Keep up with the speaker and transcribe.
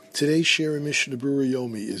Today's share in Mishnah Berurah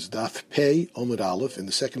Yomi is Daf Pei Omid Aleph in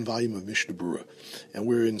the second volume of Mishnah Berurah. And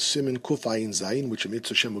we're in Siman Kuf Ayin Zayin, which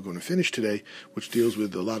Mitzvah Hashem we're going to finish today, which deals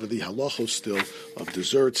with a lot of the halachos still of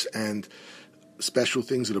desserts and special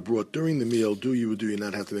things that are brought during the meal. Do you or do you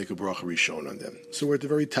not have to make a bracha rishon on them? So we're at the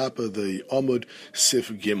very top of the Amud Sif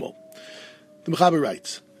Gimel. The Mechaber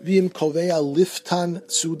writes, V'im koveya liftan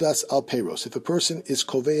sudas al peros. If a person is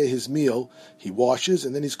koveya his meal, he washes,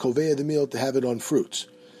 and then he's koveya the meal to have it on fruits.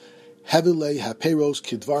 Hevilei haperos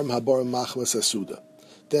kidvarm habarim machmas asuda.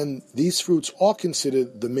 Then these fruits are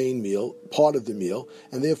considered the main meal, part of the meal,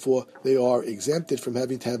 and therefore they are exempted from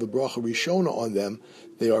having to have a bracha rishona on them.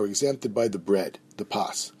 They are exempted by the bread, the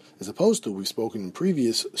pas. As opposed to, we've spoken in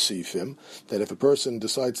previous sifim, that if a person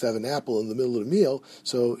decides to have an apple in the middle of the meal,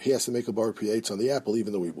 so he has to make a bar prietz on the apple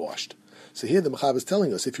even though he washed. So here the Mechaber is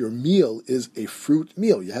telling us, if your meal is a fruit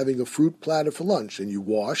meal, you're having a fruit platter for lunch, and you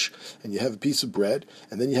wash, and you have a piece of bread,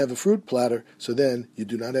 and then you have a fruit platter, so then you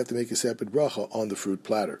do not have to make a separate bracha on the fruit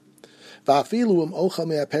platter. Below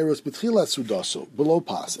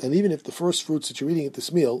pas, and even if the first fruits that you're eating at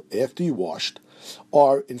this meal, after you washed,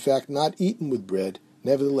 are in fact not eaten with bread,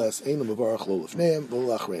 nevertheless, you don't have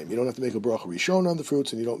to make a bracha rishon on the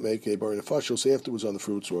fruits, and you don't make a bar nefashos afterwards on the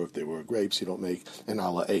fruits, or if they were grapes, you don't make an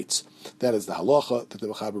ala eitz. That is the halacha that the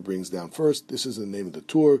Mechaber brings down first. This is in the name of the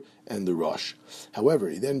Tur and the Rosh. However,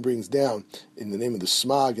 he then brings down in the name of the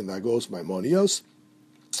Smag and the Agos Maimonios,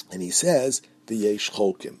 and he says, the Yesh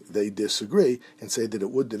Cholkim. They disagree and say that it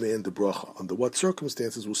would demand the bracha. Under what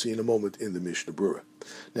circumstances, we'll see in a moment in the Mishnah Berurah.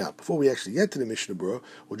 Now, before we actually get to the Mishnah Berurah,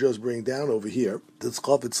 we'll just bring down over here the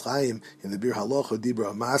Tzchavetz Chaim in the Bir Halacha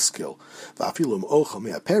Dibra Maskil. Va'afilum Ocha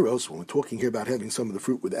Mea Peros. When we're talking here about having some of the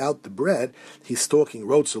fruit without the bread, he's talking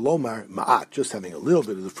Rod Salomar Ma'at, just having a little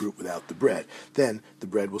bit of the fruit without the bread. Then the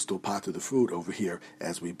bread will still part of the fruit over here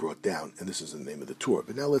as we brought down, and this is in the name of the Torah.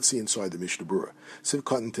 But now let's see inside the Mishnah Berurah. Siv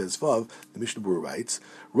Katan Tezvav, the Mishnah Berurah writes,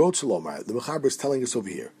 Rod Salomar, the Mechaber is telling us over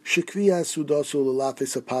here, Shekviya Sudasu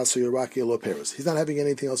Lelafes Apaso Yerake Lo Peros. He's not having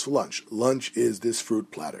anything else for lunch. Lunch is this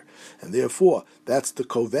fruit platter. And therefore, that's the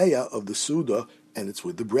koveya of the Suda, and it's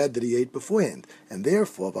with the bread that he ate beforehand. And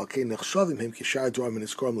therefore, that's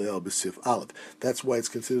why it's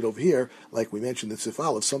considered over here, like we mentioned in Sif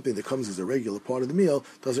Aleph, something that comes as a regular part of the meal,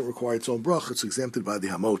 doesn't require its own bracha, it's exempted by the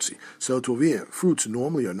hamotzi. So to over here, fruits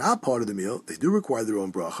normally are not part of the meal, they do require their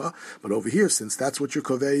own bracha, but over here, since that's what your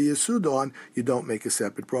koveya yesud on, you don't make a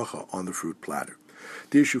separate bracha on the fruit platter.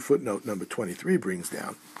 The issue footnote number 23 brings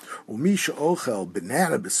down, Umisha ochel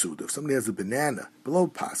banana besuda. If somebody has a banana below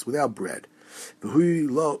pas, without bread, but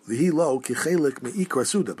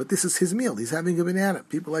this is his meal. He's having a banana.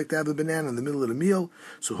 People like to have a banana in the middle of the meal.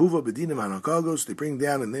 So huva bedinim anakagos. They bring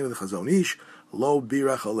down in the name of the Chazon Ish, lo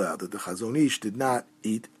birach aleh, that the Chazon Ish did not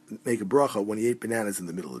make a bracha when he ate bananas in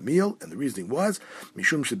the middle of the meal, and the reasoning was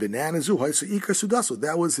mishum shebanazu ha'isa ikar sudaso.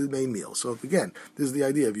 That was his main meal. So again, this is the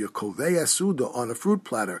idea of your koveya suda on a fruit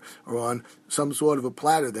platter or on some sort of a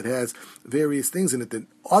platter that has various things in it that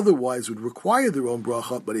otherwise would require their own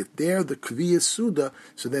bracha, but if they're the kviya suda,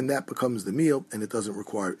 so then that becomes the meal and it doesn't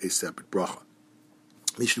require a separate bracha.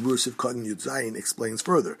 Mishnah Berurah Sif Katan Yud Zayin explains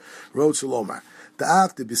further. Rod Salomar. Even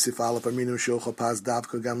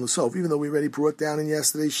though we already brought down in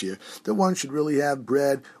yesterday's shir that one should really have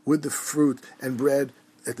bread with the fruit and bread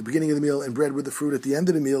at the beginning of the meal and bread with the fruit at the end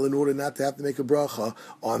of the meal in order not to have to make a bracha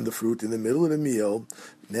on the fruit in the middle of the meal.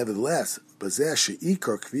 Nevertheless, here,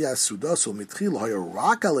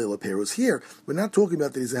 we're not talking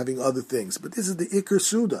about that he's having other things, but this is the ikar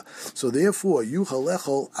suda. So therefore,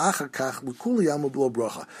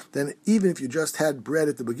 then even if you just had bread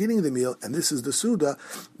at the beginning of the meal, and this is the suda,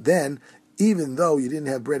 then even though you didn't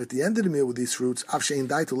have bread at the end of the meal with these fruits, even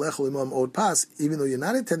though you're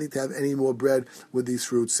not intending to have any more bread with these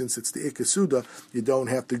fruits, since it's the ikar suda, you don't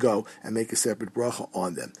have to go and make a separate bracha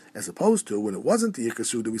on them. As opposed to when it wasn't the ikar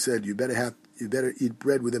suda, we said you better eat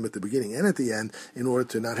bread with them at the beginning and at the end in order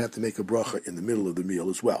to not have to make a bracha in the middle of the meal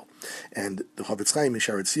as well. And the Chavetz Chaim in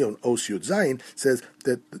Sharet Zion Os Yud Zayin says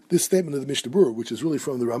that this statement of the Mishnah Berurah, which is really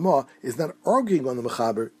from the Ramah, is not arguing on the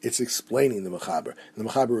Mechaber, it's explaining the Mechaber. And the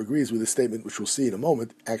Mechaber agrees with the statement, which we'll see in a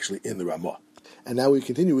moment, actually in the Ramah. And now we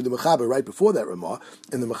continue with the Mechaber right before that Ramah,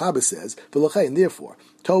 and the Mechaber says, and therefore,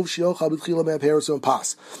 Tov Shiocha B'tchila Me'aperos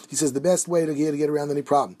Pas. He says the best way to get around any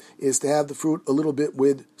problem is to have the fruit a little bit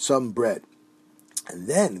with some bread. And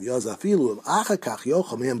then, below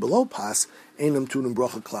pas, Einam tunim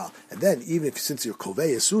bracha klal. And then, even if since you're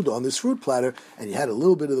kovei suda on this fruit platter, and you had a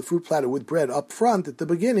little bit of the fruit platter with bread up front at the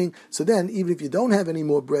beginning, so then even if you don't have any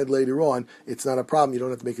more bread later on, it's not a problem. You don't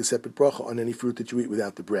have to make a separate bracha on any fruit that you eat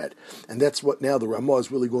without the bread. And that's what now the Ramah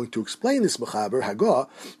is really going to explain this mechaber hagah.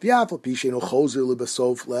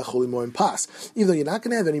 Even though you're not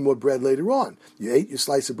going to have any more bread later on, you ate your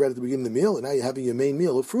slice of bread at the beginning of the meal, and now you're having your main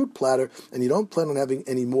meal, a fruit platter, and you don't plan on having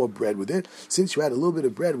any more bread with it. Since you had a little bit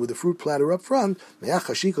of bread with the fruit platter up front, you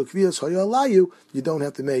don't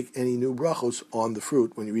have to make any new brachos on the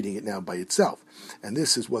fruit when you're eating it now by itself. And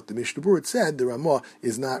this is what the Mishnah Berurah said. The Ramah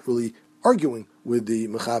is not really arguing with the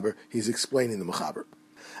mechaber; he's explaining the mechaber.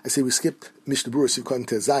 I say we skipped Mishnah Berurah Sivkon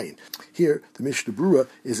Tezayin. Here, the Mishnah Berurah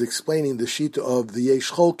is explaining the shita of the Yesh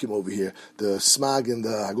Cholkim over here, the Smag and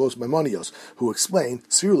the Hagos Maimonios, who explain,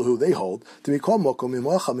 Svirul, who they hold, to Mikol Mokom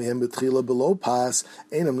Imocha Mehem Betchila Below Pas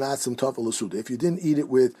Einam Natzim Tafel Asuda. If you didn't eat it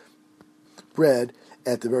with bread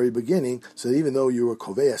at the very beginning, so that even though you were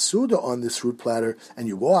kovei suda on this fruit platter and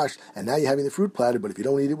you washed, and now you're having the fruit platter, but if you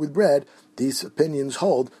don't eat it with bread, these opinions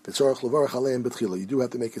hold. You do have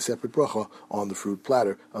to make a separate bracha on the fruit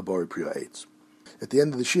platter of Bari Priya Eitz. At the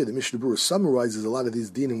end of the Shir, the Mishnah Berurah summarizes a lot of these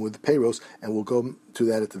dinim with Peiros, and we'll go to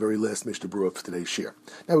that at the very last Mishnah Berurah for today's Shir.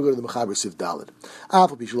 Now we go to the Mechaber Sif Daled.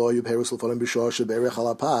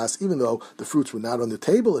 Even though the fruits were not on the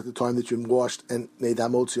table at the time that you washed and made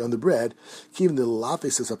hamotzi on the bread,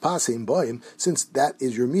 since that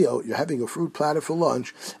is your meal, you're having a fruit platter for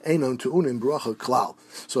lunch,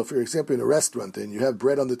 so for example, in a restaurant, and you have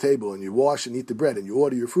bread on the table, and you wash and eat the bread, and you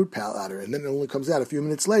order your fruit platter, and then it only comes out a few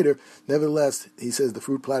minutes later, nevertheless, he says the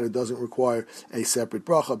fruit platter doesn't require a separate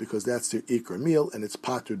bracha because that's their ikar meal and it's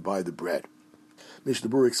pattered by the bread. Mishnah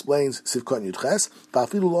Berurah explains Sivkot Yudches,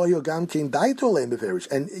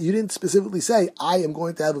 and you didn't specifically say, I am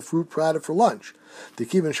going to have a fruit platter for lunch.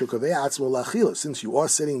 Since you are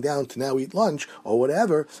sitting down to now eat lunch or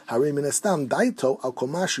whatever,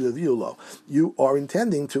 you are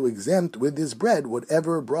intending to exempt with this bread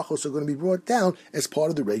whatever brachos are going to be brought down as part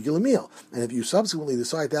of the regular meal. And if you subsequently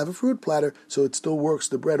decide to have a fruit platter, so it still works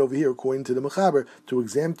the bread over here according to the mechaber to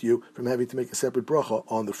exempt you from having to make a separate bracha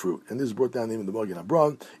on the fruit. And this is brought down even the Magen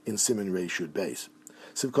Abron in Siman Reishud Beis.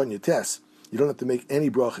 Sivkon Yates. You don't have to make any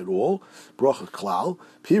bracha at all. Bracha klal.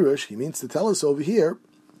 Pirush, he means to tell us over here,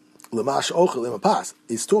 l'mash ochel imapas.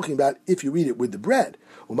 He's talking about if you eat it with the bread.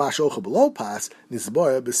 Umash ochel below pas,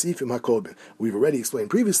 nisbara besifim hakobin. We've already explained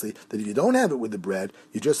previously that if you don't have it with the bread,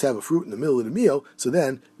 you just have a fruit in the middle of the meal, so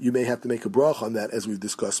then you may have to make a bracha on that as we've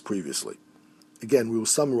discussed previously. Again, we will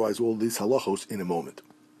summarize all these halachos in a moment.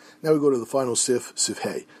 Now we go to the final sif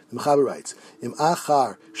hey. The Mechaber writes, Im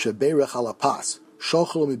achar sheberech alapas,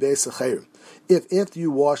 shochel mibeis achayim. If after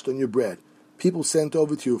you washed on your bread, people sent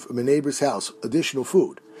over to you from a neighbor's house additional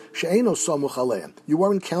food, she'eino samuch aleim, you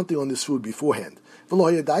weren't counting on this food beforehand,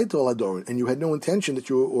 and you had no intention that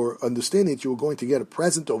or understanding that you were going to get a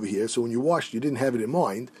present over here, so when you washed, you didn't have it in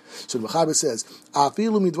mind. So the Mechaber says,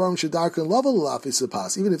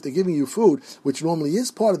 even if they're giving you food, which normally is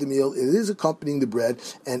part of the meal, it is accompanying the bread,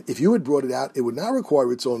 and if you had brought it out, it would not require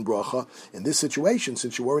its own bracha. In this situation,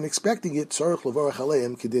 since you weren't expecting it, you would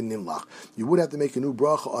have to make a new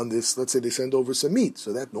bracha on this. Let's say they send over some meat,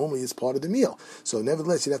 so that normally is part of the meal. So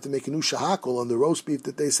nevertheless, you'd have to make a new shahakol on the roast beef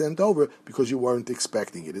that they sent over because you weren't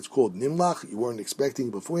expecting it. It's called nimlach. You weren't expecting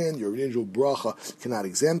it beforehand. Your original bracha cannot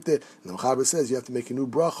exempt it. And the Mechaber says you have to make a new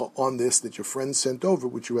bracha on this that your friends sent over,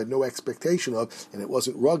 which you had no expectation of, and it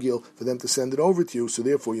wasn't ragil for them to send it over to you, so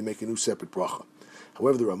therefore you make a new separate bracha.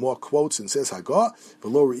 However, the Ramah quotes and says, Hagah,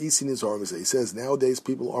 v'lo re'isin his arm. He says, nowadays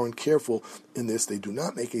people aren't careful in this. They do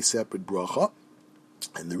not make a separate bracha.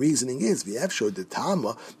 And the reasoning is, the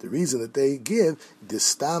reason that they give,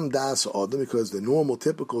 distam das odom, because the normal,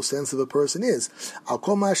 typical sense of a person is, al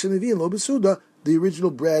kol ma'ashem lo besuda, the original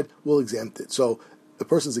bread will exempt it. So, the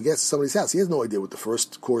person's a guest at somebody's house. He has no idea what the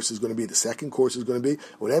first course is going to be, the second course is going to be.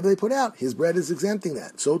 Whatever they put out, his bread is exempting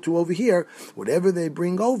that. So too over here, whatever they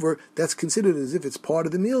bring over, that's considered as if it's part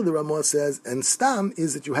of the meal, the Ramah says, and stam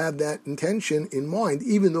is that you have that intention in mind,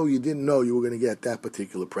 even though you didn't know you were going to get that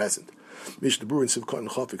particular present. Mishnah Berurah in Sivkot and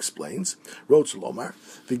Chof explains, Rotz Lomar,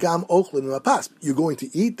 Vigam Ochlin Mapas, you're going to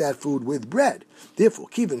eat that food with bread. Therefore,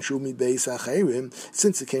 Kivin Shumi Beis Acherim,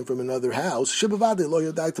 since it came from another house, Shibavade Lo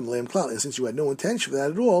Yodaitam Leim Klal, and since you had no intention for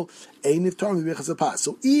that at all, Ein Niftar Mibechas Apas.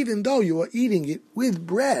 So even though you are eating it with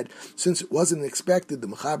bread, since it wasn't expected, the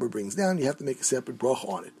Mechaber brings down, you have to make a separate bracha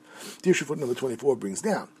on it. Dirshu foot number 24 brings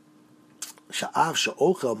down.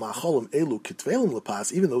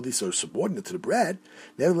 even though these are subordinate to the bread,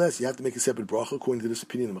 nevertheless you have to make a separate bracha according to this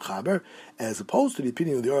opinion of Mechaber, as opposed to the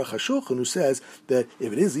opinion of the Aruch HaShulchan, who says that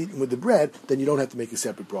if it is eaten with the bread, then you don't have to make a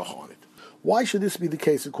separate bracha on it. Why should this be the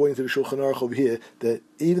case according to the Shulchan Aruch over here, that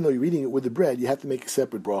even though you're eating it with the bread, you have to make a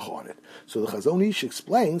separate bracha on it? So the Chazon Ish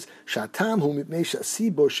explains, Shatam hu mipnei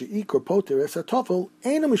shasibo sheikor poter es hatofel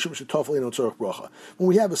ena mishum shetofel eno tzorach bracha. When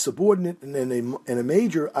we have a subordinate and a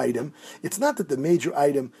major item, it's not that the major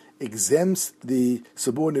item exempts the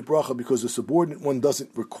subordinate bracha because the subordinate one doesn't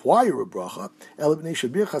require a bracha.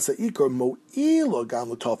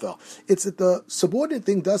 It's that the subordinate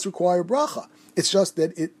thing does require bracha. It's just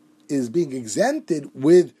that it is being exempted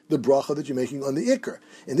with the bracha that you're making on the ikr.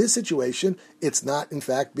 In this situation, it's not in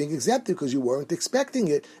fact being exempted because you weren't expecting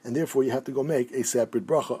it, and therefore you have to go make a separate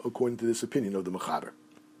bracha according to this opinion of the Mechaber.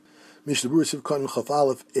 Mishnah Berurah Sivkon Chaf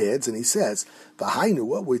Aleph adds, and he says, "V'hainu,"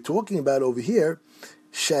 what we're talking about over here,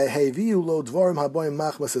 we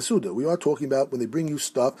are talking about when they bring you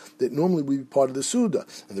stuff that normally would be part of the Suda.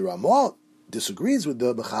 And the Ramah disagrees with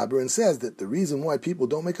the Mechaber and says that the reason why people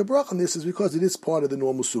don't make a bracha on this is because it is part of the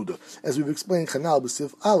normal Suda. As we've explained, Chanal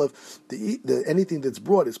B'Sif Aleph, anything that's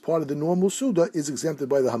brought as part of the normal Suda is exempted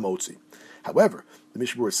by the Hamotzi. However, the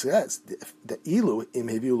Mishnah Berurah says that ilu im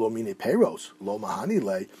heviu lo mine peros lo mahani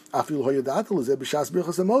le afilu hoyadatel lezeh b'shas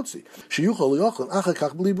birchas hamotzi sheyuchol liyochlan achar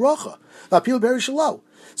kach b'li bracha v'apil beri shelo.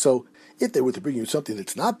 So, if they were to bring you something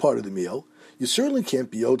that's not part of the meal, you certainly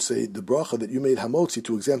can't be say the bracha that you made hamotzi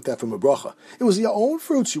to exempt that from a bracha. It was your own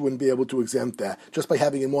fruits you wouldn't be able to exempt that just by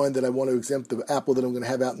having in mind that I want to exempt the apple that I'm going to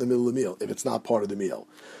have out in the middle of the meal if it's not part of the meal.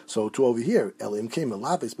 So to over here, elim came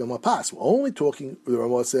alavis b'mapas. We're only talking. The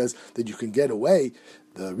Ramah says that you can get away.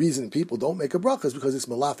 The reason people don't make a bracha is because it's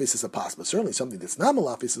malafis as a pas. But certainly something that's not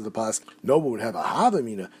malafis as a pas, no one would have a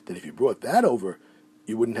havamina that if you brought that over,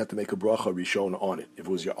 you wouldn't have to make a bracha rishon on it. If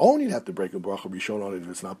it was your own, you'd have to break a bracha rishon on it if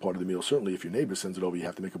it's not part of the meal. Certainly, if your neighbor sends it over, you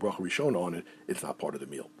have to make a bracha rishon on it. It's not part of the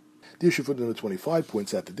meal. The issue for number 25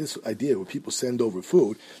 points out that this idea where people send over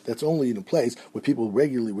food, that's only in a place where people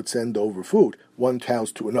regularly would send over food, one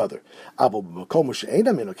house to another. Where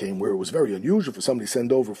it was very unusual for somebody to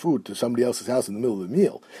send over food to somebody else's house in the middle of the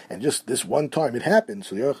meal, and just this one time it happened,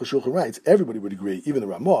 so the Aruch HaShulchan writes, everybody would agree, even the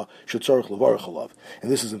Ramah, should tzarich levarach alav. And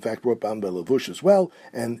this is in fact brought down by Lavush as well,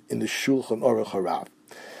 and in the Shulchan Aruch Harav.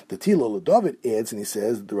 The Tilo David adds, and he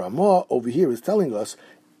says, the Ramah over here is telling us,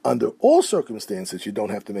 under all circumstances, you don't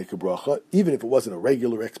have to make a bracha, even if it wasn't a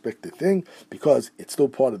regular expected thing, because it's still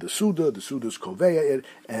part of the Suda. The Suda's koveya it,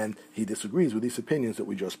 and he disagrees with these opinions that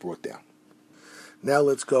we just brought down. Now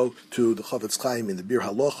let's go to the Chavetz Chaim in the Bir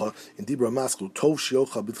Halacha in Dibra Maskul Tov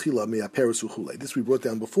Shiocha B'Tchila Mea Peres Uchule. This we brought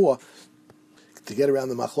down before to get around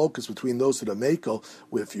the machlokas between those that are mekel,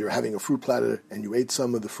 if you're having a fruit platter and you ate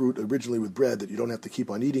some of the fruit originally with bread, that you don't have to keep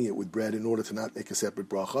on eating it with bread in order to not make a separate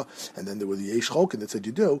bracha. And then there were the yesh chokin that said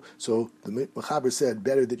you do. So the Mechaber said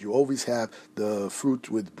better that you always have the fruit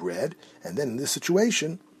with bread. And then in this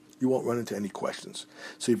situation, you won't run into any questions.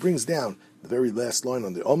 So he brings down the very last line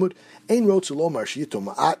on the Omud, Ein rotzu lomar sheyito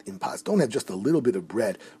ma'at impas. Don't have just a little bit of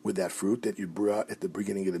bread with that fruit that you brought at the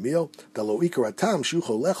beginning of the meal. Dalo ikar atam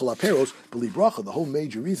shuchol lechol aperos b'li bracha. The whole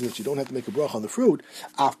major reason that you don't have to make a bracha on the fruit,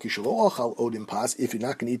 af kishalo ochal od impas, if you're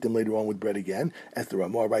not going to eat them later on with bread again, as the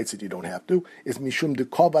Ramah writes that you don't have to, is mishum de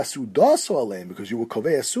kova sudaso aleim, because you will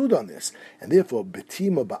kovei sud on this, and therefore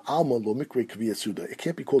betima ba'alma lo mikre kviya suda. It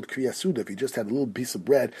can't be called kviya suda if you just had a little piece of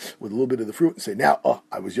bread with a little bit of the fruit and say, now,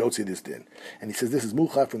 I was yotze this din. And he says this is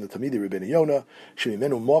muchar from the Tamidi Rebbeinu Yonah,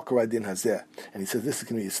 shemimenu makar din hazeh. And he says this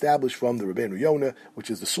can be established from the Rebbeinu Yonah, which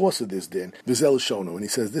is the source of this din, v'zel shono. And he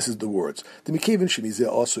says this is the words. The mikivin shemizeh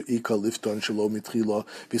also ika lifton shalom mitchila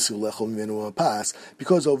v'silechol mimenu pas.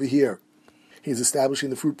 Because over here, he's establishing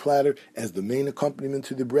the fruit platter as the main accompaniment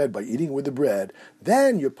to the bread by eating with the bread.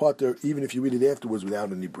 Then you're potter, even if you eat it afterwards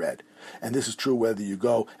without any bread. And this is true whether you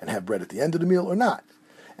go and have bread at the end of the meal or not.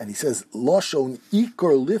 And he says, Loshon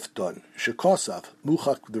ikor lifton shekosaf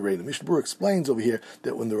muchak d'reina. Mishnah Berurah explains over here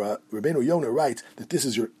that when the Rebbeinu Yonah writes that this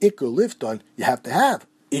is your ikor lifton, you have to have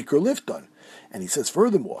ikor lifton. And he says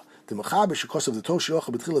furthermore, the Mechaber shekosaf the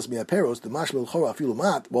toshiocha b'tchilas miaperos the mashmel chora afilu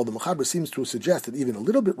mat. While the Mechaber seems to suggest that even a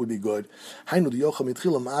little bit would be good, hainu diyocha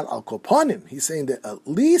mitchila mat al koponim. He's saying that at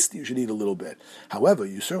least you should eat a little bit. However,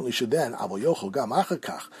 you certainly should then avol yochel gam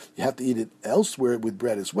achakach. You have to eat it elsewhere with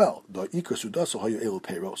bread as well. Do ikar sudaso hayu elu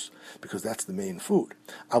peros, because that's the main food.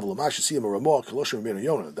 Avol amash siyam ramor koloshim Rebbeinu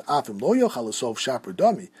Yonah the afim lo yochal asov shaper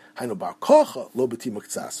dami hainu bar kocha lo b'ti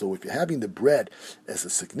maktzas. So if you're having the bread as a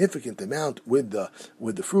significant amount with the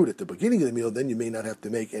fruit at the beginning of the meal, then you may not have to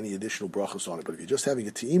make any additional brachos on it. But if you're just having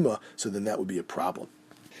a te'ima, so then that would be a problem.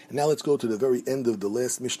 And now let's go to the very end of the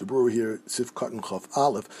last Mishnah Berurah here, Sif Katan Chaf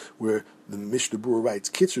Aleph, where the Mishnah Berurah writes,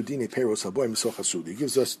 Kitzur Dine Peros Haboy Misoch HaSuda. He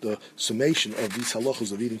gives us the summation of these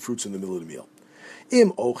halachos of eating fruits in the middle of the meal.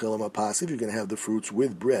 Im ochel amapas, if you're going to have the fruits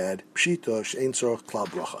with bread, pshita she'ein tzorach klal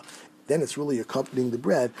bracha. Then it's really accompanying the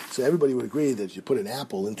bread, so everybody would agree that if you put an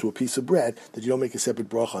apple into a piece of bread, that you don't make a separate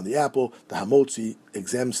bracha on the apple. The hamotzi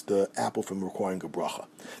exempts the apple from requiring a bracha.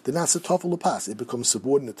 The nasa tofel lepas, it becomes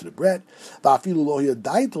subordinate to the bread. Va'afilu lo hiya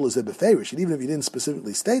daitel is beferish, and even if you didn't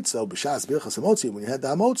specifically state so, b'shas birchas hamotzi, when you had the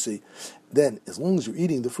hamotzi, then as long as you're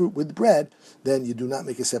eating the fruit with bread, then you do not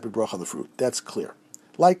make a separate bracha on the fruit. That's clear.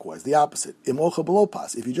 Likewise, the opposite. Im ocha below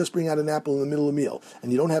pas. If you just bring out an apple in the middle of the meal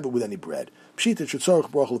and you don't have it with any bread, pshita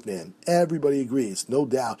shetzorach bracha l'fneim. Everybody agrees, no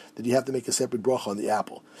doubt, that you have to make a separate bracha on the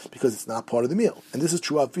apple because it's not part of the meal. And this is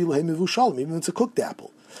true of filu hemivushalim, even if it's a cooked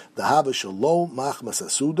apple. The hava shalom machmas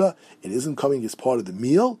asuda. It isn't coming as part of the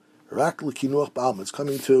meal. Rak l'kinuach ba'alma. It's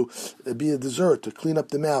coming to be a dessert, to clean up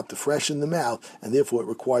the mouth, to freshen the mouth, and therefore it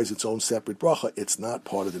requires its own separate bracha. It's not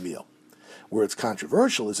part of the meal. Where it's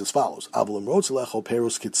controversial is as follows: Avalim rotzelecho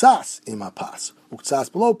peros kitzas imapas,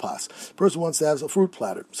 uktzas below pas. Person wants to have a fruit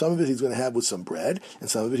platter. Some of it he's going to have with some bread, and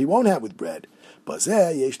some of it he won't have with bread.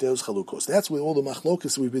 Bazeh yesh deos chalukos. That's where all the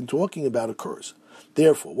machlokas we've been talking about occurs.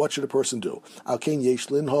 Therefore, what should a person do? Al kein yesh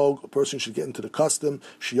linhog. A person should get into the custom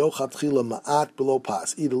sheyochat chila ma'at below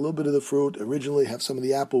pas. Eat a little bit of the fruit. Originally, have some of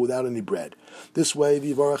the apple without any bread. This way,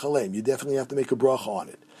 vivarach aleim. You definitely have to make a bracha on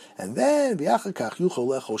it. And then, then you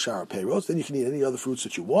can eat any other fruits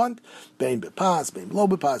that you want. Bein bepas, bein below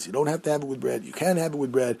bepas. You don't have to have it with bread. You can have it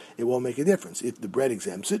with bread. It won't make a difference. If the bread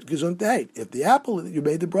exempts it, gesund tehet. If the apple that you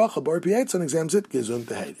made the bracha, bar pietzon exempts it, gesund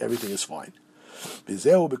tehet. Everything is fine. And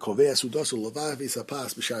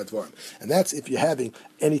that's if you're having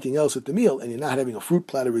anything else at the meal and you're not having a fruit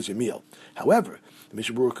platter as your meal. However, the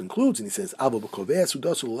Mishnah Berurah concludes and he says, if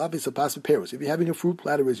you're having a fruit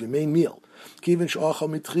platter as your main meal, as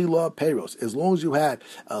long as you had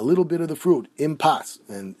a little bit of the fruit in pas,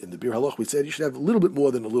 and in the Bir Halach we said you should have a little bit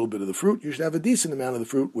more than a little bit of the fruit, you should have a decent amount of the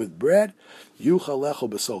fruit with bread, then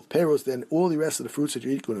all the rest of the fruits that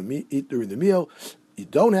you're going to eat during the meal, you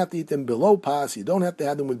don't have to eat them below pas, you don't have to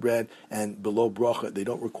have them with bread, and below bracha, they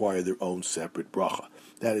don't require their own separate bracha.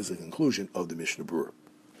 That is the conclusion of the Mishnah Berurah.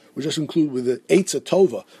 We'll just conclude with the Eitzah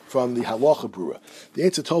Tova from the Halacha Berurah. The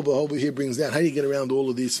Eitzah Tova over here brings down how do you get around all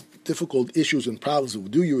of these difficult issues and problems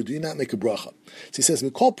of do you or do you not make a bracha. So he says,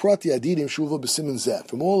 Mikol Prati Adidim Shuva B'Simen Zeh.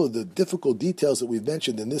 From all of the difficult details that we've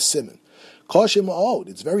mentioned in this siman,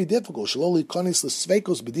 it's very difficult.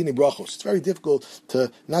 It's very difficult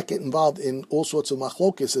to not get involved in all sorts of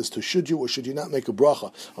machlokas as to should you or should you not make a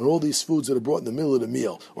bracha on all these foods that are brought in the middle of the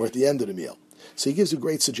meal or at the end of the meal. So he gives a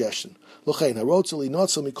great suggestion. The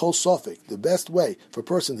best way for a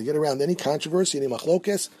person to get around any controversy, any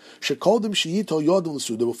machlokas,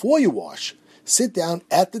 before you wash, sit down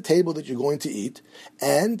at the table that you're going to eat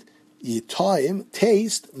and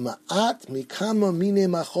taste ma'at mikama mine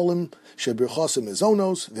macholim shebirchosim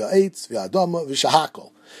mezonos v'aetz v'adama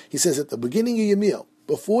v'shahakol. He says at the beginning of your meal,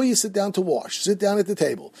 before you sit down to wash, sit down at the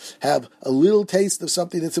table, have a little taste of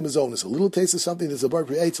something that's a mezonos, a little taste of something that's a bar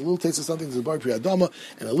pri eitz, a little taste of something that's a bar pri adama,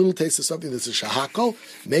 and a little taste of something that's a shahakol.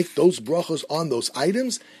 Make those brachos on those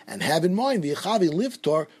items, and have in mind v'yechavi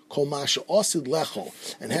liftar kol masha osid lechol,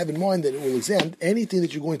 and have in mind that it will exempt anything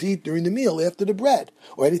that you're going to eat during the meal after the bread,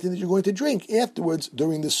 or anything that you're going to drink afterwards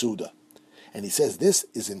during the suda. And he says this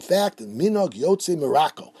is in fact minog yotze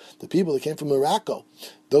Morocco. The people that came from Morocco,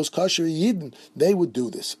 those kosher Yidden, they would do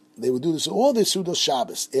this. They would do this all their Sudos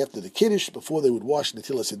Shabbos after the Kiddush, before they would wash the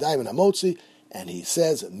Tilas Yadayim and Hamotzi. And he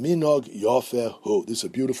says minog yofer hu. This is a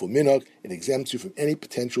beautiful minog. It exempts you from any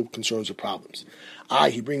potential concerns or problems.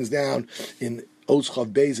 He brings down in Oz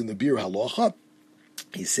Chav Beis in the Bir Halacha.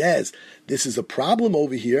 He says, this is a problem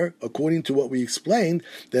over here, according to what we explained,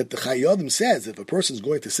 that the Chayyim says, if a person is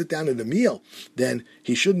going to sit down at a meal, then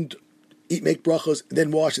he shouldn't make brachos,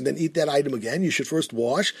 then wash, and then eat that item again. You should first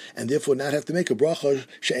wash, and therefore not have to make a bracha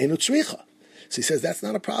she'enu tzricha. So he says, that's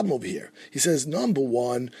not a problem over here. He says, number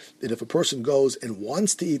one, that if a person goes and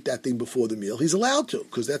wants to eat that thing before the meal, he's allowed to,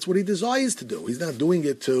 because that's what he desires to do. He's not doing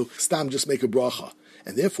it to stam just make a bracha.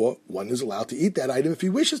 And therefore, one is allowed to eat that item if he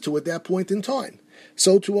wishes to at that point in time.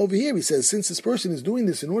 So too over here, he says, since this person is doing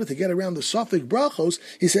this in order to get around the Suffolk brachos,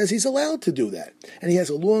 he says he's allowed to do that. And he has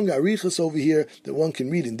a long arichas over here that one can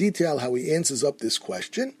read in detail how he answers up this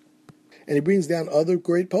question. And he brings down other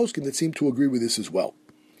great poskim that seem to agree with this as well.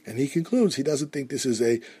 And he concludes he doesn't think this is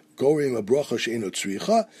a gorim a bracha she'enu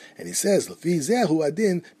tzricha, and he says lefi zehu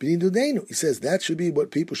adin b'din. He says that should be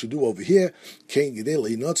what people should do over here. Kein gedei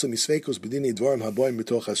leinotzah misveikos b'din dvarim haboim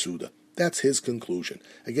mitoch hasuda. That's his conclusion.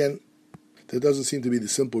 Again, that doesn't seem to be the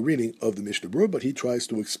simple reading of the Mishnah Berurah, but he tries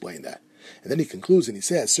to explain that. And then he concludes and he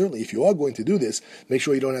says, certainly if you are going to do this, make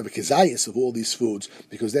sure you don't have a kezayis of all these foods,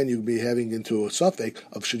 because then you'll be having into a suffix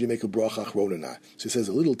of should you make a bracha achron or not. So he says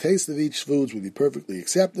a little taste of each foods would be perfectly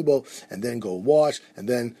acceptable, and then go wash, and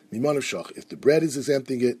then miman of shach. If the bread is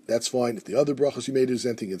exempting it, that's fine. If the other brachos you made are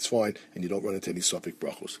exempting it, it's fine, and you don't run into any suffix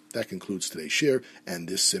brachos. That concludes today's share and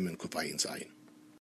this Siman Kufayin Zayin.